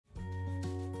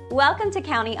Welcome to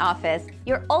County Office,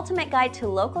 your ultimate guide to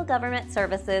local government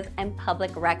services and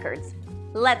public records.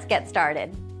 Let's get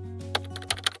started.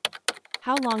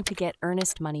 How long to get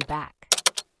earnest money back?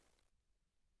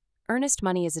 Earnest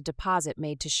money is a deposit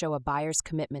made to show a buyer's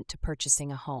commitment to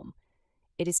purchasing a home.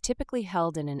 It is typically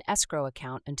held in an escrow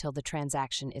account until the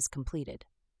transaction is completed.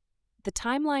 The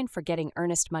timeline for getting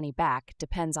earnest money back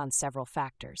depends on several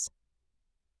factors.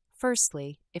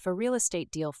 Firstly, if a real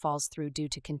estate deal falls through due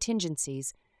to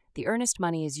contingencies, the earnest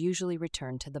money is usually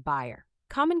returned to the buyer.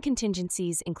 Common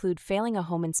contingencies include failing a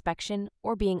home inspection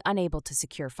or being unable to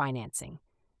secure financing.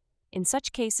 In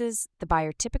such cases, the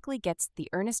buyer typically gets the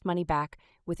earnest money back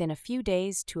within a few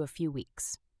days to a few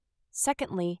weeks.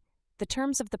 Secondly, the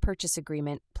terms of the purchase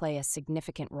agreement play a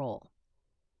significant role.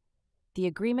 The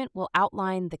agreement will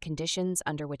outline the conditions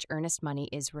under which earnest money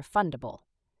is refundable.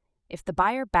 If the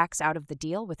buyer backs out of the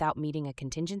deal without meeting a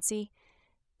contingency,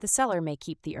 the seller may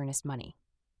keep the earnest money.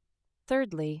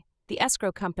 Thirdly, the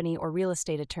escrow company or real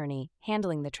estate attorney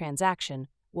handling the transaction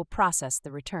will process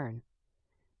the return.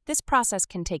 This process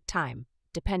can take time,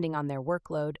 depending on their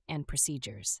workload and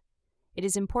procedures. It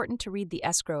is important to read the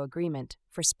escrow agreement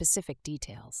for specific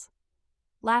details.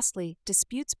 Lastly,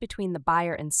 disputes between the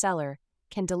buyer and seller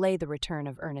can delay the return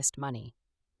of earnest money.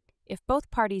 If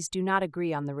both parties do not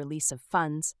agree on the release of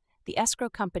funds, the escrow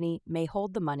company may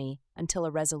hold the money until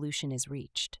a resolution is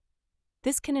reached.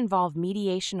 This can involve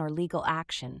mediation or legal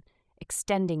action,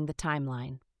 extending the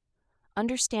timeline.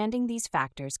 Understanding these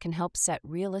factors can help set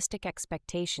realistic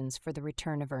expectations for the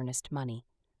return of earnest money.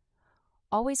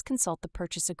 Always consult the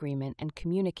purchase agreement and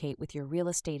communicate with your real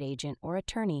estate agent or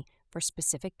attorney for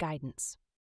specific guidance.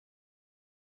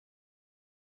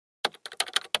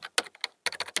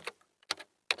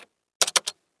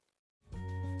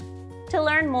 To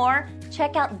learn more,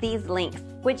 check out these links,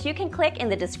 which you can click in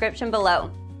the description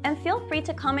below. And feel free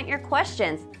to comment your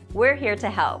questions. We're here to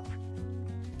help.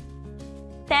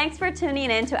 Thanks for tuning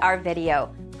in to our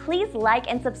video. Please like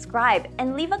and subscribe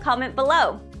and leave a comment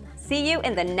below. See you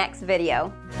in the next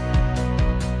video.